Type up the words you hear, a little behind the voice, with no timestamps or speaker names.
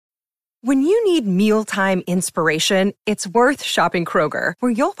When you need mealtime inspiration, it's worth shopping Kroger,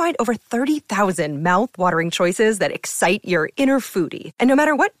 where you'll find over 30,000 mouth-watering choices that excite your inner foodie. And no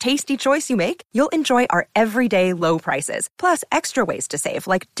matter what tasty choice you make, you'll enjoy our everyday low prices, plus extra ways to save,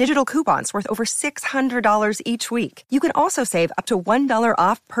 like digital coupons worth over $600 each week. You can also save up to $1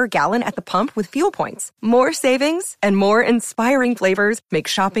 off per gallon at the pump with fuel points. More savings and more inspiring flavors make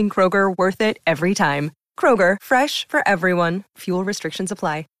shopping Kroger worth it every time. Kroger, fresh for everyone. Fuel restrictions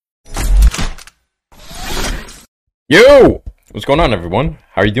apply. Yo! What's going on, everyone?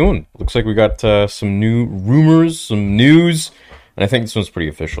 How are you doing? Looks like we got some new rumors, some news, and I think this one's pretty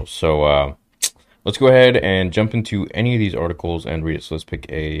official. So let's go ahead and jump into any of these articles and read it. So let's pick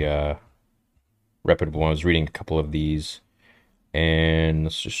a reputable one. I was reading a couple of these, and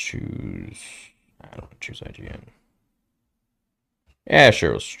let's just choose... I don't want to choose IGN. Yeah,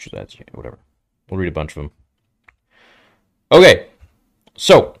 sure, let's choose IGN, whatever. We'll read a bunch of them. Okay,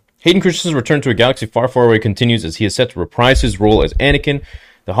 so... Hayden Christensen's return to a galaxy far, far away continues as he is set to reprise his role as Anakin.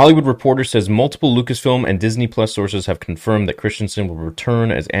 The Hollywood Reporter says multiple Lucasfilm and Disney Plus sources have confirmed that Christensen will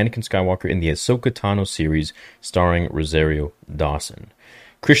return as Anakin Skywalker in the Ahsoka Tano series starring Rosario Dawson.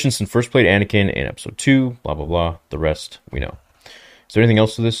 Christensen first played Anakin in Episode 2, blah, blah, blah. The rest, we know. Is there anything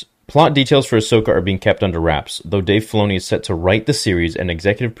else to this? Plot details for Ahsoka are being kept under wraps, though Dave Filoni is set to write the series and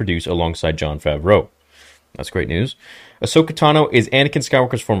executive produce alongside Jon Favreau. That's great news. Ahsoka Tano is Anakin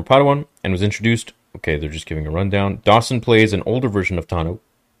Skywalker's former Padawan and was introduced... Okay, they're just giving a rundown. Dawson plays an older version of Tano.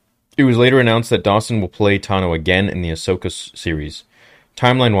 It was later announced that Dawson will play Tano again in the Ahsoka series.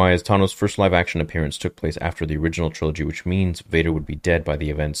 Timeline-wise, Tano's first live-action appearance took place after the original trilogy, which means Vader would be dead by the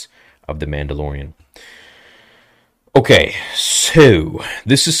events of The Mandalorian. Okay, so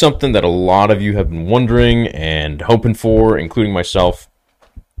this is something that a lot of you have been wondering and hoping for, including myself.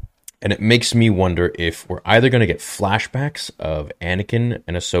 And it makes me wonder if we're either going to get flashbacks of Anakin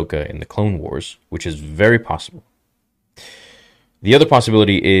and Ahsoka in the Clone Wars, which is very possible. The other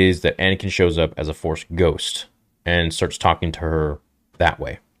possibility is that Anakin shows up as a Force ghost and starts talking to her that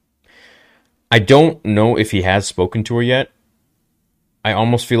way. I don't know if he has spoken to her yet. I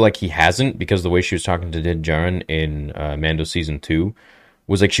almost feel like he hasn't, because the way she was talking to Din Djarin in Mando Season 2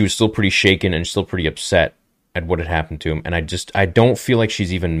 was like she was still pretty shaken and still pretty upset at what had happened to him, and I don't feel like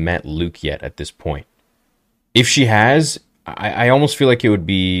she's even met Luke yet at this point. If she has, I almost feel like it would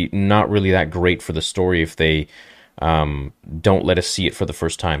be not really that great for the story if they don't let us see it for the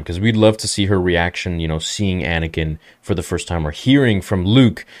first time, because we'd love to see her reaction, seeing Anakin for the first time, or hearing from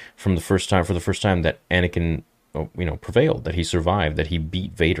Luke for the first time that Anakin, prevailed, that he survived, that he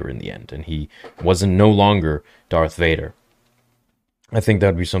beat Vader in the end, and he wasn't no longer Darth Vader. I think that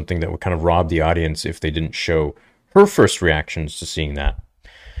would be something that would kind of rob the audience if they didn't show her first reactions to seeing that.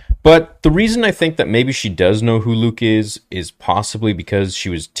 But the reason I think that maybe she does know who Luke is possibly because she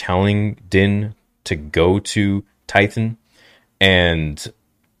was telling Din to go to Tython and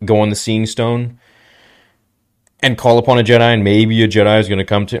go on the Seeing Stone and call upon a Jedi, and maybe a Jedi is going to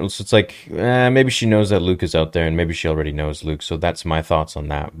come to... So it's like, maybe she knows that Luke is out there, and maybe she already knows Luke, so that's my thoughts on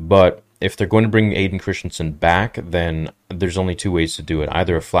that. But if they're going to bring Hayden Christensen back, then there's only two ways to do it.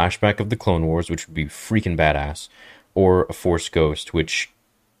 Either a flashback of the Clone Wars, which would be freaking badass, or a Force Ghost, which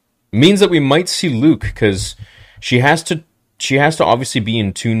means that we might see Luke, because she has to obviously be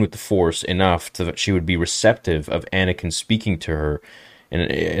in tune with the Force enough that she would be receptive of Anakin speaking to her. And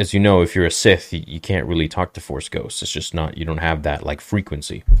as you know, if you're a Sith, you can't really talk to Force Ghosts. It's just not, you don't have that,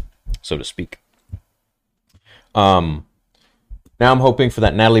 frequency, so to speak. Now I'm hoping for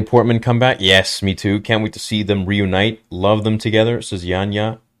that Natalie Portman comeback. Yes, me too. Can't wait to see them reunite. Love them together, says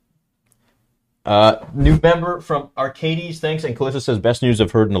Yanya. New member from Arcades, thanks. And Calissa says, best news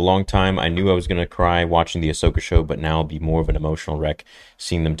I've heard in a long time. I knew I was going to cry watching the Ahsoka show, but now I'll be more of an emotional wreck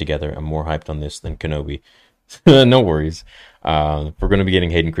seeing them together. I'm more hyped on this than Kenobi. No worries. We're going to be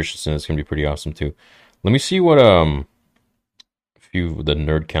getting Hayden Christensen. It's going to be pretty awesome too. Let me see what a few of the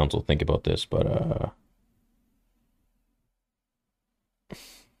Nerd Council think about this, but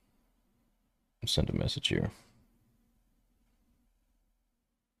send a message here.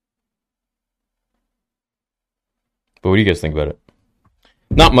 But what do you guys think about it?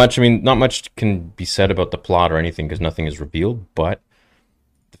 Not much. I mean, not much can be said about the plot or anything because nothing is revealed, but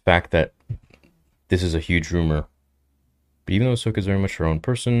the fact that this is a huge rumor. But even though Ahsoka is very much her own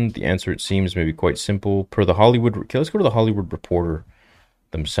person, the answer, it seems, may be quite simple. Per the Hollywood... Okay, let's go to the Hollywood Reporter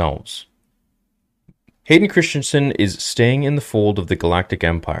themselves. Hayden Christensen is staying in the fold of the Galactic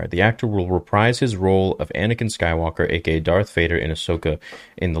Empire. The actor will reprise his role of Anakin Skywalker, aka Darth Vader, in Ahsoka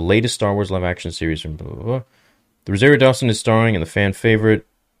in the latest Star Wars live-action series. Blah, blah, blah. The Rosario Dawson is starring in the fan favorite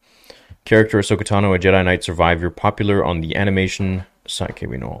character Ahsoka Tano, a Jedi Knight survivor, popular on the animation side. Okay,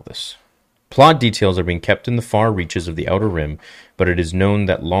 we know all this. Plot details are being kept in the far reaches of the Outer Rim, but it is known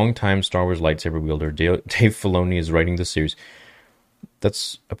that longtime Star Wars lightsaber wielder Dave Filoni is writing the series.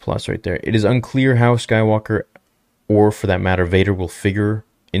 That's a plus right there. It is unclear how Skywalker, or for that matter, Vader, will figure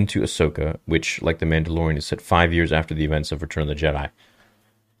into Ahsoka, which, like The Mandalorian, is set 5 years after the events of Return of the Jedi.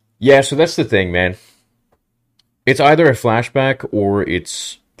 Yeah, so that's the thing, man. It's either a flashback or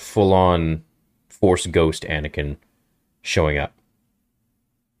it's full-on Force Ghost Anakin showing up.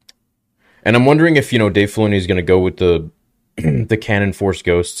 And I'm wondering if, Dave Filoni is going to go with the the canon Force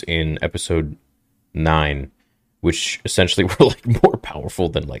Ghosts in Episode 9, which essentially were, like, more powerful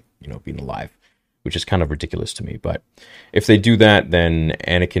than, like, being alive, which is kind of ridiculous to me. But if they do that, then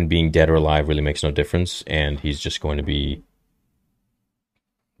Anakin being dead or alive really makes no difference, and he's just going to be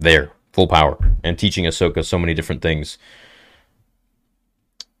there, full power, and teaching Ahsoka so many different things.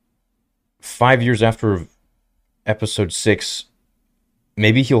 5 years after Episode 6,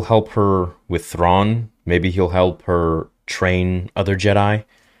 maybe he'll help her with Thrawn. Maybe he'll help her train other Jedi.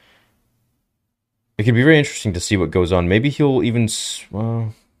 It could be very interesting to see what goes on. Maybe he'll even...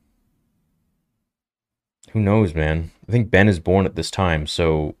 Well, who knows, man? I think Ben is born at this time,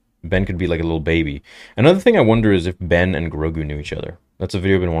 so Ben could be like a little baby. Another thing I wonder is if Ben and Grogu knew each other. That's a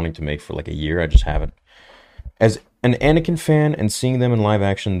video I've been wanting to make for like a year. I just haven't. As an Anakin fan and seeing them in live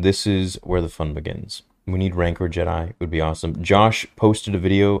action, this is where the fun begins. We need Rancor Jedi. It would be awesome. Josh posted a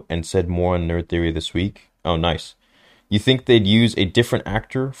video and said more on Nerd Theory this week. Oh, nice. You think they'd use a different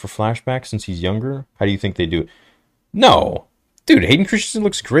actor for flashbacks since he's younger? How do you think they do it? No. Dude, Hayden Christensen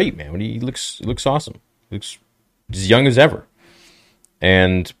looks great, man. He looks awesome. He looks as young as ever.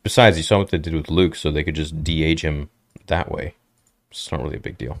 And besides, you saw what they did with Luke, so they could just de-age him that way. It's not really a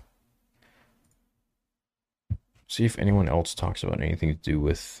big deal. See if anyone else talks about anything to do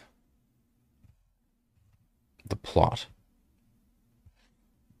with the plot.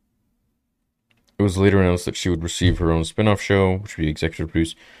 It was later announced that she would receive her own spin-off show, which would be executive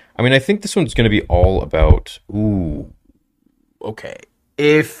produced. I mean, I think this one's going to be all about... Ooh. Okay.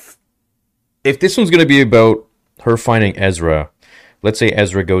 If this one's going to be about her finding Ezra, let's say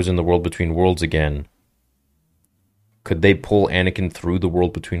Ezra goes in the World Between Worlds again, could they pull Anakin through the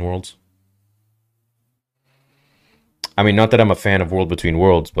World Between Worlds? I mean, not that I'm a fan of World Between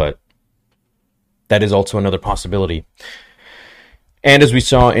Worlds, but that is also another possibility. And as we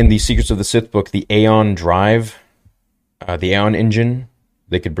saw in the Secrets of the Sith book, the Aeon Drive, the Aeon engine,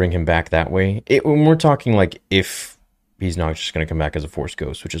 they could bring him back that way. When we're talking like if he's not just going to come back as a Force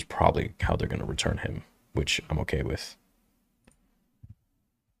Ghost, which is probably how they're going to return him, which I'm okay with.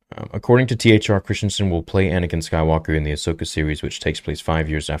 According to THR, Christensen will play Anakin Skywalker in the Ahsoka series, which takes place 5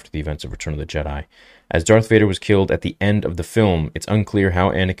 years after the events of Return of the Jedi. As Darth Vader was killed at the end of the film, it's unclear how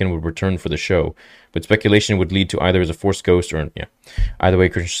Anakin would return for the show, but speculation would lead to either as a Force Ghost or... Either way,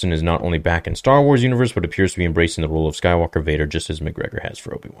 Christensen is not only back in Star Wars universe, but appears to be embracing the role of Skywalker Vader, just as McGregor has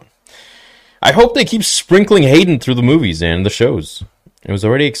for Obi-Wan. I hope they keep sprinkling Hayden through the movies and the shows. It was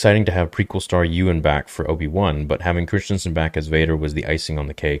already exciting to have prequel star Ewan back for Obi-Wan, but having Christensen back as Vader was the icing on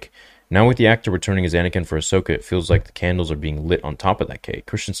the cake. Now with the actor returning as Anakin for Ahsoka, it feels like the candles are being lit on top of that cake.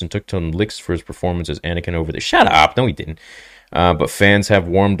 Christensen took some licks for his performance as Anakin over the... Shut up! No, he didn't. But fans have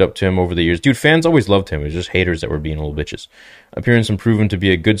warmed up to him over the years. Dude, fans always loved him. It was just haters that were being little bitches. Appearance and proven to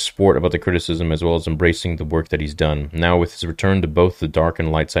be a good sport about the criticism as well as embracing the work that he's done. Now with his return to both the dark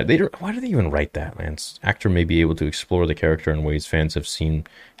and light side... Why do they even write that, man? Actor may be able to explore the character in ways fans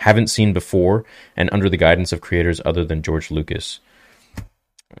haven't seen before and under the guidance of creators other than George Lucas.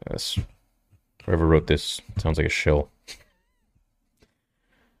 Whoever wrote this sounds like a shill.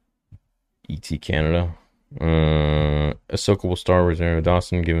 E.T. Canada. Ahsoka will star Rosario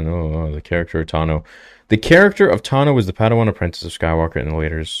Dawson, given the character of Tano. The character of Tano was the Padawan apprentice of Skywalker in the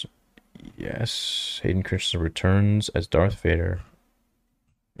laters. Yes, Hayden Christensen returns as Darth Vader.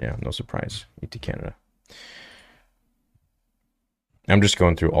 Yeah, no surprise. E.T. Canada. I'm just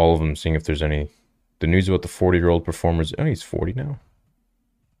going through all of them, seeing if there's any... The news about the 40-year-old performers... Oh, he's 40 now.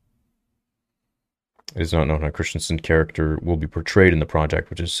 It is not known how Christensen's character will be portrayed in the project,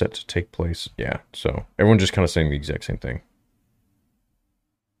 which is set to take place. Yeah, so everyone's just kind of saying the exact same thing.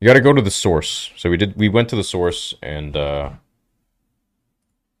 You got to go to the source. So we went to the source, and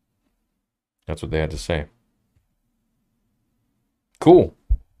that's what they had to say. Cool.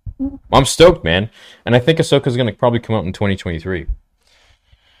 I'm stoked, man. And I think Ahsoka's going to probably come out in 2023.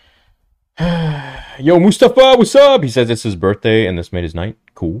 Yo, Mustafa, what's up? He says it's his birthday, and this made his night.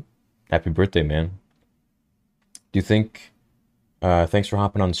 Cool. Happy birthday, man. Do you think, thanks for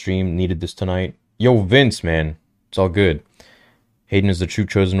hopping on the stream, needed this tonight? Yo, Vince, man, it's all good. Hayden is the true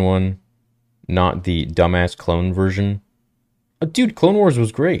chosen one, not the dumbass clone version. Dude, Clone Wars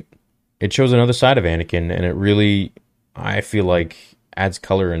was great. it shows another side of Anakin, and it really, I feel like, adds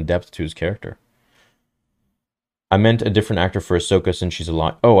color and depth to his character. I meant a different actor for Ahsoka since she's a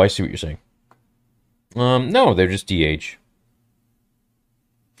lot. Oh, I see what you're saying. No, they're just DH.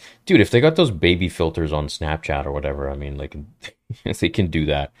 Dude, if they got those baby filters on Snapchat or whatever, I mean, like, they can do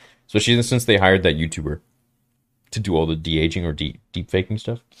that. Especially since they hired that YouTuber to do all the de-aging or deep faking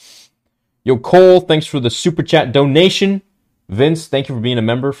stuff. Yo, Cole, thanks for the super chat donation. Vince, thank you for being a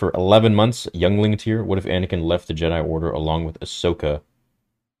member for 11 months. Youngling tier. What if Anakin left the Jedi Order along with Ahsoka?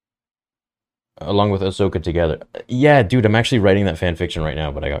 Together. Yeah, dude, I'm actually writing that fan fiction right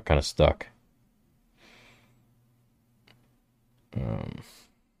now, but I got kind of stuck.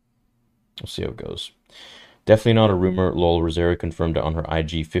 We'll see how it goes. Definitely not a rumor. Lol, Rosario confirmed it on her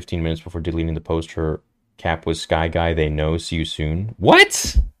IG 15 minutes before deleting the post. Her cap was Sky Guy. They know. See you soon.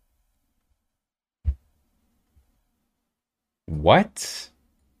 What? What?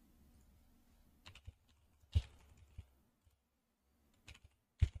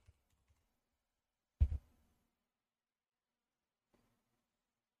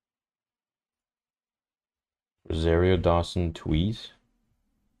 Rosario Dawson tweet?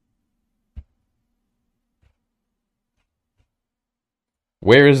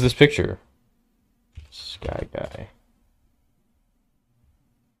 Where is this picture? Sky Guy.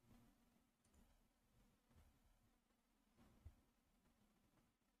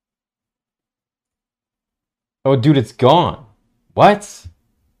 Oh, dude, it's gone. What?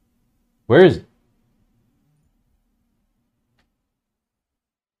 Where is it?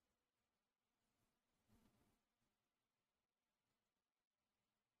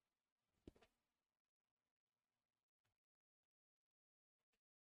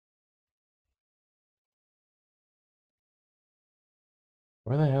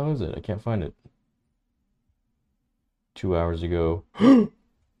 Where the hell is it? I can't find it. 2 hours ago.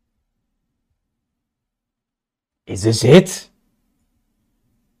 Is this it?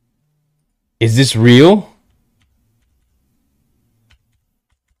 Is this real?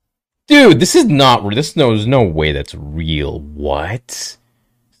 Dude, this is not real. There's no way that's real. What?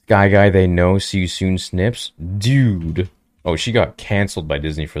 Sky Guy, they know. See you soon, Snips. Dude. Oh, she got canceled by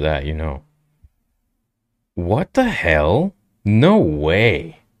Disney for that, you know. What the hell? No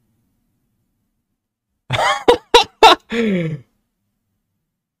way.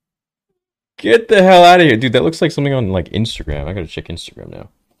 Get the hell out of here. Dude, that looks like something on like Instagram. I gotta check Instagram now.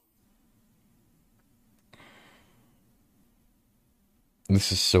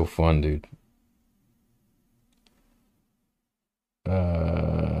 This is so fun, dude.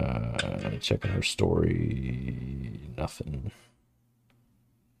 Checking her story. Nothing.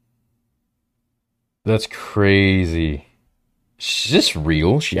 That's crazy. Is this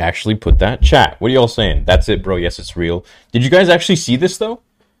real? She actually put that? Chat, what are y'all saying? That's it, bro. Yes, it's real. Did you guys actually see this, though?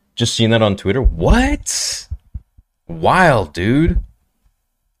 Just seeing that on Twitter? What? Wild, dude.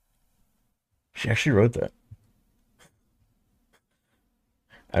 She actually wrote that.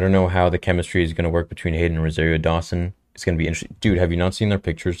 I don't know how the chemistry is going to work between Hayden and Rosario Dawson. It's going to be interesting. Dude, have you not seen their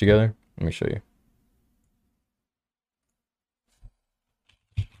pictures together? Let me show you.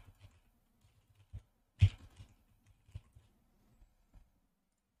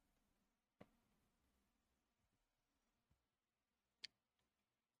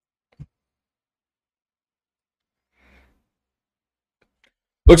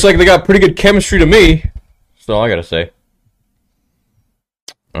 Looks like they got pretty good chemistry to me. That's all I gotta say.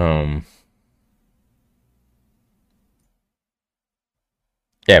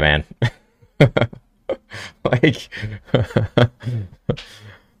 Yeah, man. Like, it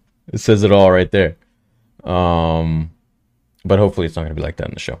says it all right there. But hopefully it's not gonna be like that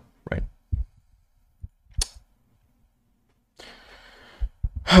in the show, right?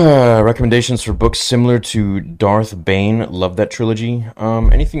 Recommendations for books similar to Darth Bane. Love that trilogy.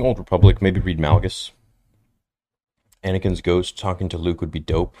 Anything Old Republic, maybe read Malgus. Anakin's ghost talking to Luke would be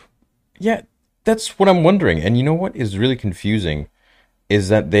dope. Yeah, that's what I'm wondering. And you know what is really confusing is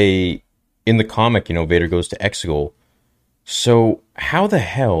that they, in the comic, you know, Vader goes to Exegol. So how the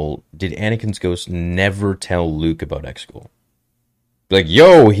hell did Anakin's ghost never tell Luke about Exegol? Like,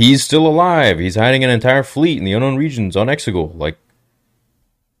 yo, he's still alive. He's hiding an entire fleet in the unknown regions on Exegol. Like,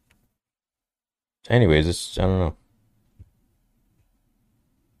 anyways, it's, I don't know.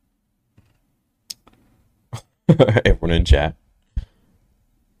 Everyone in chat.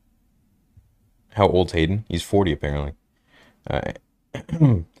 How old's Hayden? He's 40 apparently.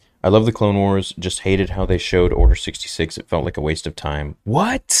 I love the Clone Wars. Just hated how they showed Order 66. It felt like a waste of time.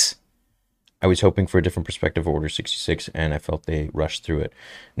 What? I was hoping for a different perspective of Order 66, and I felt they rushed through it.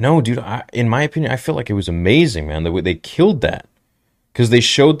 No, dude, in my opinion, I felt like it was amazing, man. The way they killed that. because they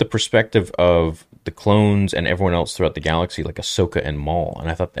showed the perspective of the clones and everyone else throughout the galaxy, like Ahsoka and Maul, and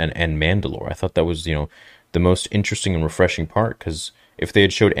I thought, and Mandalore. I thought that was, the most interesting and refreshing part, because if they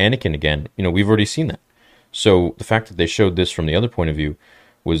had showed Anakin again, we've already seen that. So the fact that they showed this from the other point of view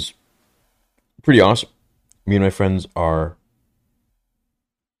was pretty awesome. Me and my friends are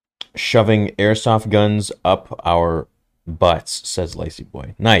shoving airsoft guns up our butts, says Lacy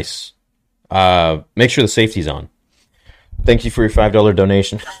Boy. Nice. Make sure the safety's on. Thank you for your $5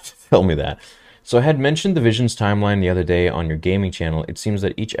 donation. Tell me that. So I had mentioned the Visions timeline the other day on your gaming channel. It seems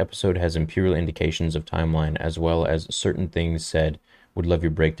that each episode has imperial indications of timeline, as well as certain things said. Would love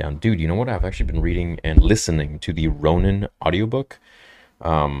your breakdown. Dude, you know what? I've actually been reading and listening to the Ronin audiobook.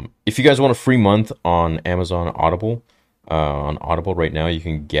 If you guys want a free month on Amazon Audible, right now, you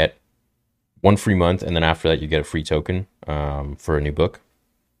can get 1 free month, and then after that, you get a free token for a new book.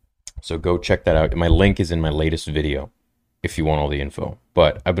 So go check that out. My link is in my latest video if you want all the info.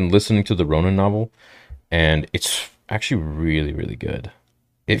 But I've been listening to the Ronin novel, and it's actually really, really good.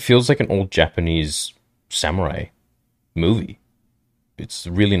 It feels like an old Japanese samurai movie. It's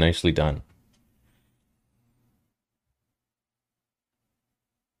really nicely done.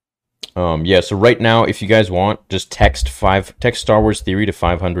 So right now, if you guys want, just text Star Wars Theory to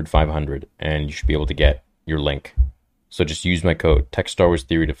 500, and you should be able to get your link. So just use my code. Text Star Wars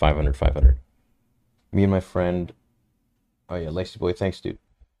Theory to 500. Me and my friend... Oh yeah, Lacey Boy, thanks, dude.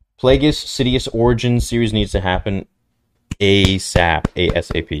 Plagueis Sidious Origins series needs to happen ASAP.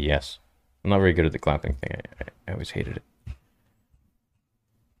 ASAP, yes. I'm not very good at the clapping thing. I always hated it.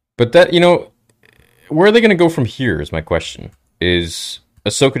 But that, where are they going to go from here is my question. Is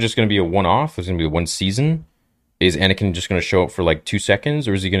Ahsoka just going to be a one-off? Is it going to be a one season? Is Anakin just going to show up for like 2 seconds?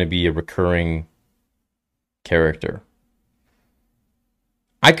 Or is he going to be a recurring character?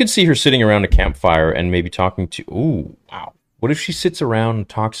 I could see her sitting around a campfire and maybe talking to... Ooh, wow. What if she sits around and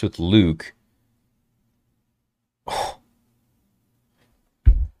talks with Luke? Oh.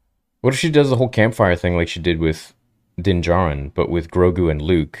 What if she does the whole campfire thing like she did with Din Djarin, but with Grogu and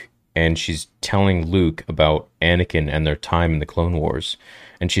Luke, and she's telling Luke about Anakin and their time in the Clone Wars,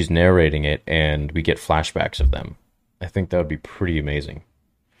 and she's narrating it, and we get flashbacks of them. I think that would be pretty amazing.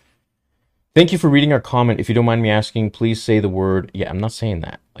 Thank you for reading our comment. If you don't mind me asking, please say the word... Yeah, I'm not saying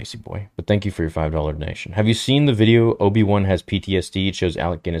that, Lacy Boy, but thank you for your $5 donation. Have you seen the video, Obi-Wan has PTSD? It shows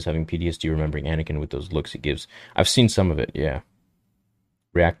Alec Guinness having PTSD remembering Anakin with those looks he gives. I've seen some of it, yeah.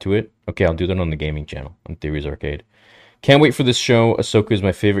 React to it? Okay, I'll do that on the gaming channel, on Theories Arcade. Can't wait for this show. Ahsoka is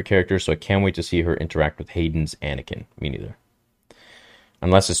my favorite character, so I can't wait to see her interact with Hayden's Anakin. Me neither.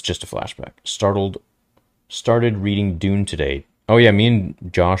 Unless it's just a flashback. Started reading Dune today. Oh yeah, me and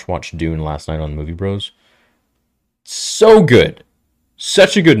Josh watched Dune last night on Movie Bros. So good.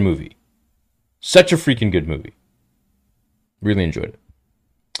 Such a good movie. Such a freaking good movie. Really enjoyed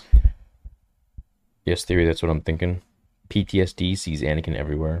it. Yes, Theory, that's what I'm thinking. PTSD sees Anakin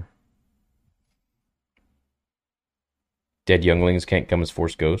everywhere. Dead younglings can't come as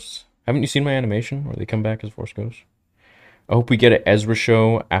Force ghosts. Haven't you seen my animation where they come back as Force ghosts? I hope we get an Ezra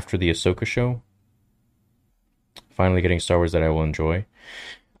show after the Ahsoka show. Finally getting Star Wars that I will enjoy.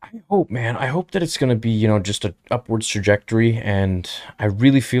 I hope, man. I hope that it's going to be, just an upwards trajectory. And I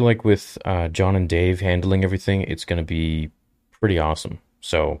really feel like with John and Dave handling everything, it's going to be pretty awesome.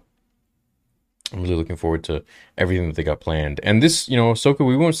 So I'm really looking forward to everything that they got planned. And this, Ahsoka,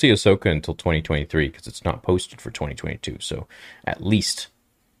 we won't see Ahsoka until 2023 because it's not posted for 2022. So at least,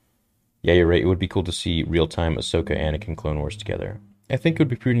 yeah, you're right. It would be cool to see real-time Ahsoka, Anakin, Clone Wars together. I think it would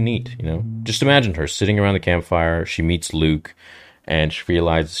be pretty neat, Just imagine her sitting around the campfire. She meets Luke, and she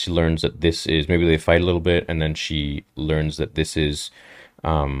learns that this is, maybe they fight a little bit, and then she learns that this is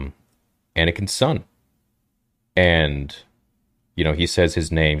Anakin's son. And, he says his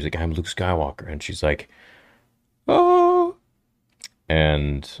name. He's like, I'm Luke Skywalker. And she's like, oh.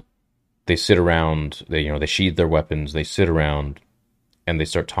 And they sit around, they sheathe their weapons, they sit around, and they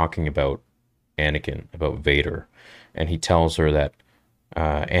start talking about Anakin, about Vader. And he tells her that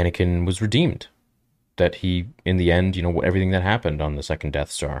Anakin was redeemed, that he, in the end, everything that happened on the second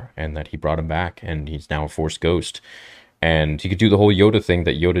Death Star, and that he brought him back, and he's now a Force ghost, and he could do the whole Yoda thing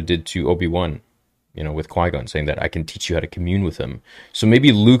that Yoda did to Obi-Wan, with Qui-Gon, saying that I can teach you how to commune with him. So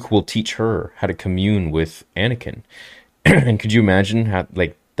maybe Luke will teach her how to commune with Anakin. And could you imagine how,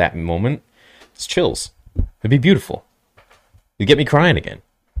 that moment? It's chills. It'd be beautiful. It'd get me crying again.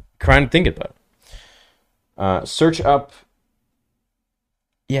 Crying thinking about it. Search up...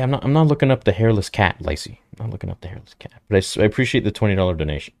 Yeah, I'm not looking up the hairless cat, Lacey. I'm not looking up the hairless cat. But I appreciate the $20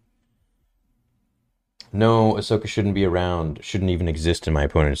 donation. No, Ahsoka shouldn't be around. Shouldn't even exist in my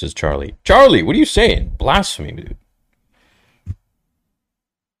opponent, says Charlie. Charlie, what are you saying? Blasphemy, dude.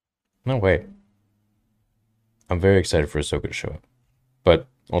 No way. I'm very excited for Ahsoka to show up. But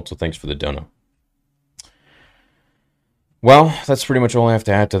also thanks for the dono. Well, that's pretty much all I have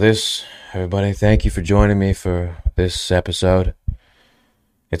to add to this. Everybody, thank you for joining me for this episode.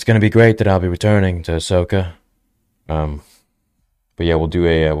 It's going to be great that I'll be returning to Ahsoka. But yeah, we'll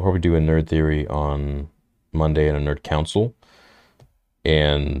probably do a nerd theory on Monday and a nerd council.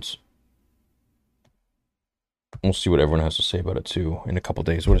 And we'll see what everyone has to say about it too in a couple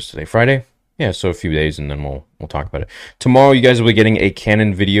days. What is today? Friday? Yeah, so a few days, and then we'll talk about it. Tomorrow, you guys will be getting a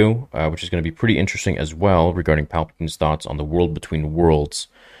canon video, which is going to be pretty interesting as well, regarding Palpatine's thoughts on the world between worlds,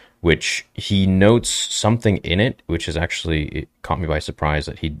 which he notes something in it, which is actually, it caught me by surprise,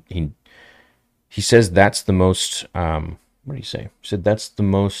 that he says that's the most, what did he say? He said that's the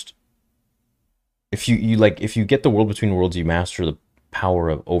most, if you get the world between worlds, you master the power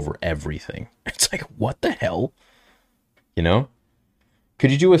of over everything. It's like, what the hell? You know?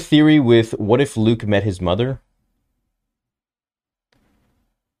 Could you do a theory with what if Luke met his mother?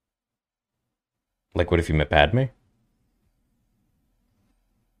 Like, what if he met Padme?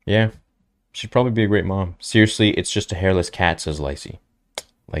 Yeah. She'd probably be a great mom. Seriously, it's just a hairless cat, says Lacey.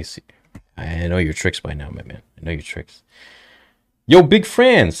 Lacey, I know your tricks by now, my man. I know your tricks. Yo, Big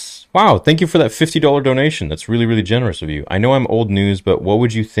France! Wow, thank you for that $50 donation. That's really, really generous of you. I know I'm old news, but what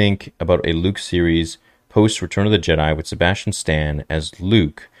would you think about a Luke series post Return of the Jedi with Sebastian Stan as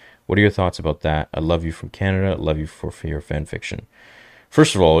Luke? What are your thoughts about that? I love you from Canada. I love you for your fan fiction.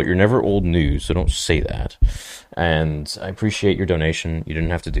 First of all, you're never old news, so don't say that. And I appreciate your donation. You didn't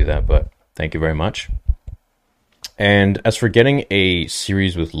have to do that, but thank you very much. And as for getting a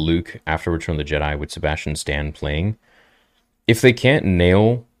series with Luke after Return of the Jedi with Sebastian Stan playing, if they can't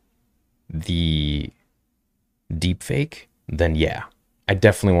nail the deepfake, then yeah. I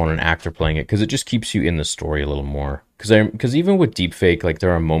definitely want an actor playing it, because it just keeps you in the story a little more. Because even with deepfake, like,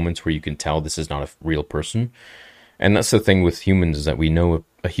 there are moments where you can tell this is not a real person. And that's the thing with humans, is that we know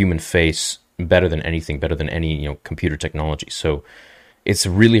a human face better than anything, better than any computer technology. So it's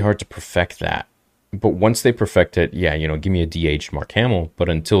really hard to perfect that. But once they perfect it, yeah, give me a de-aged Mark Hamill. But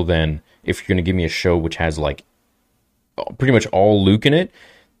until then, if you're going to give me a show which has like pretty much all Luke in it,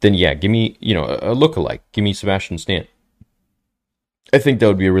 then yeah, give me a lookalike. Give me Sebastian Stan. I think that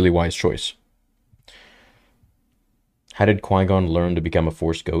would be a really wise choice. How did Qui-Gon learn to become a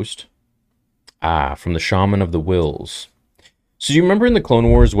Force ghost? From the Shaman of the Wills. So do you remember in the Clone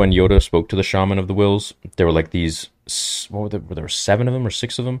Wars when Yoda spoke to the Shaman of the Wills? There were like these, were there 7 of them or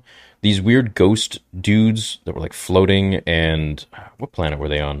 6 of them? These weird ghost dudes that were like floating, and what planet were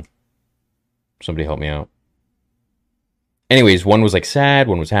they on? Somebody help me out. Anyways, one was like sad,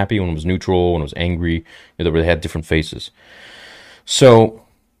 one was happy, one was neutral, one was angry. They had different faces. So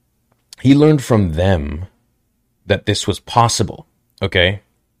he learned from them that this was possible, okay?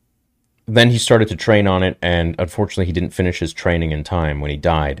 Then he started to train on it, and unfortunately he didn't finish his training in time when he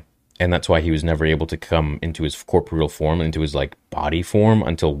died. And that's why he was never able to come into his corporeal form, into his like body form,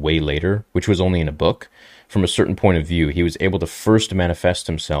 until way later, which was only in a book. From a certain point of view, he was able to first manifest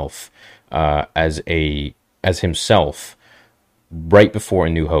himself as himself right before A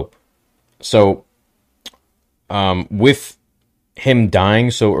New Hope. So with him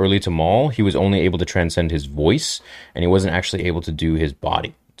dying so early to Maul, he was only able to transcend his voice, and he wasn't actually able to do his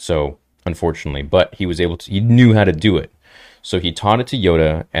body. So unfortunately, but he was able to, he knew how to do it. So he taught it to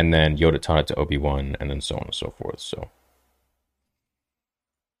Yoda, and then Yoda taught it to Obi-Wan, and then so on and so forth. So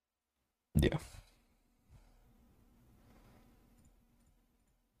yeah.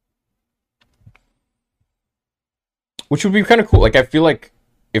 Which would be kind of cool. Like, I feel like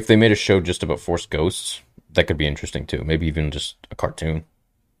if they made a show just about Force ghosts, that could be interesting too. Maybe even just a cartoon.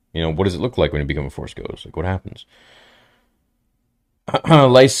 What does it look like when you become a Force ghost? Like, what happens?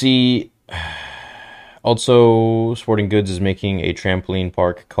 Lacey, also, Sporting Goods is making a trampoline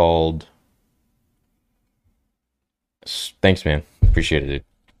park called... Thanks, man. Appreciate it, dude.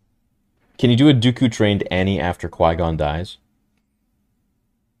 Can you do a Dooku-trained Annie after Qui-Gon dies?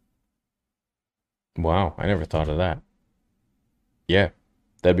 Wow, I never thought of that. Yeah,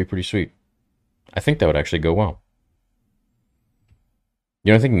 that'd be pretty sweet. I think that would actually go well.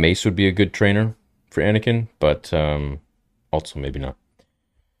 I think Mace would be a good trainer for Anakin, but also maybe not.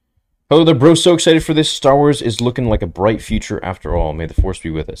 Hello there, bro. So excited for this. Star Wars is looking like a bright future after all. May the Force be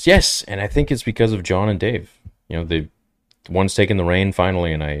with us. Yes, and I think it's because of John and Dave. The one's taking the reign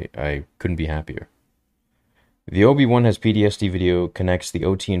finally, and I couldn't be happier. The Obi-Wan has PTSD video connects the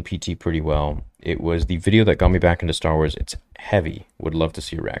OT and PT pretty well. It was the video that got me back into Star Wars. It's heavy. Would love to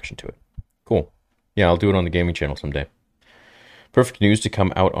see a reaction to it. Cool. Yeah, I'll do it on the gaming channel someday. Perfect news to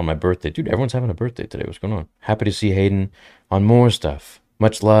come out on my birthday. Dude, everyone's having a birthday today. What's going on? Happy to see Hayden on more stuff.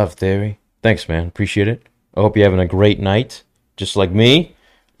 Much love, Theory. Thanks, man. Appreciate it. I hope you're having a great night, just like me.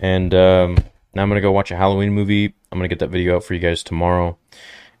 And now I'm going to go watch a Halloween movie. I'm going to get that video out for you guys tomorrow.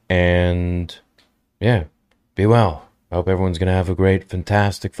 And yeah, be well. I hope everyone's going to have a great,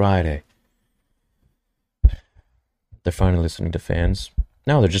 fantastic Friday. They're finally listening to fans.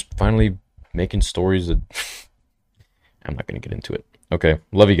 No, they're just finally making stories that... I'm not going to get into it. Okay,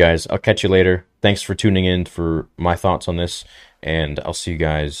 love you guys. I'll catch you later. Thanks for tuning in for my thoughts on this, and I'll see you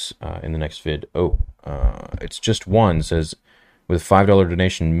guys in the next vid. It's just one. It says, with a $5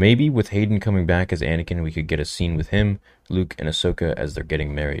 donation, maybe with Hayden coming back as Anakin, we could get a scene with him, Luke, and Ahsoka as they're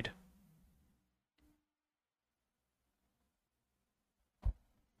getting married.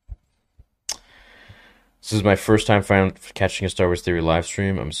 This is my first time catching a Star Wars Theory live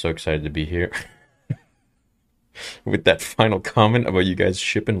stream. I'm so excited to be here. With that final comment about you guys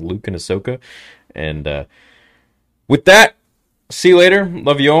shipping Luke and Ahsoka. And with that, see you later.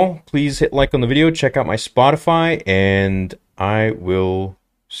 Love you all. Please hit like on the video. Check out my Spotify. And I will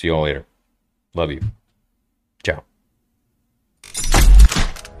see you all later. Love you.